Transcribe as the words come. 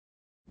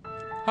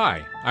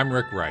Hi, I'm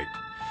Rick Wright.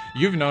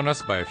 You've known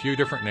us by a few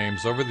different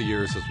names over the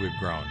years as we've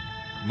grown.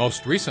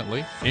 Most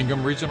recently,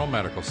 Ingham Regional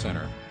Medical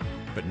Center.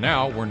 But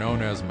now we're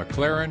known as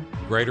McLaren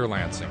Greater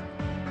Lansing.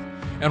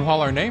 And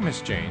while our name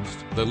has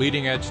changed, the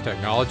leading edge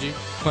technology,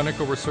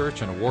 clinical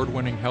research, and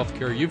award-winning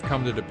healthcare you've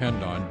come to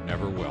depend on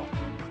never will.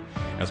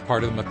 As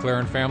part of the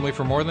McLaren family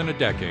for more than a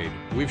decade,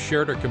 we've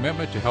shared our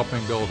commitment to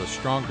helping build a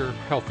stronger,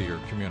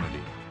 healthier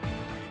community.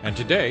 And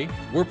today,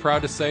 we're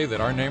proud to say that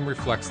our name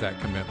reflects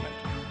that commitment.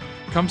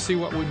 Come see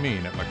what we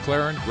mean at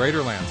McLaren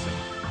Greater Lansing.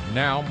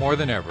 Now, more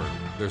than ever,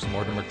 there's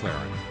more to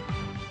McLaren.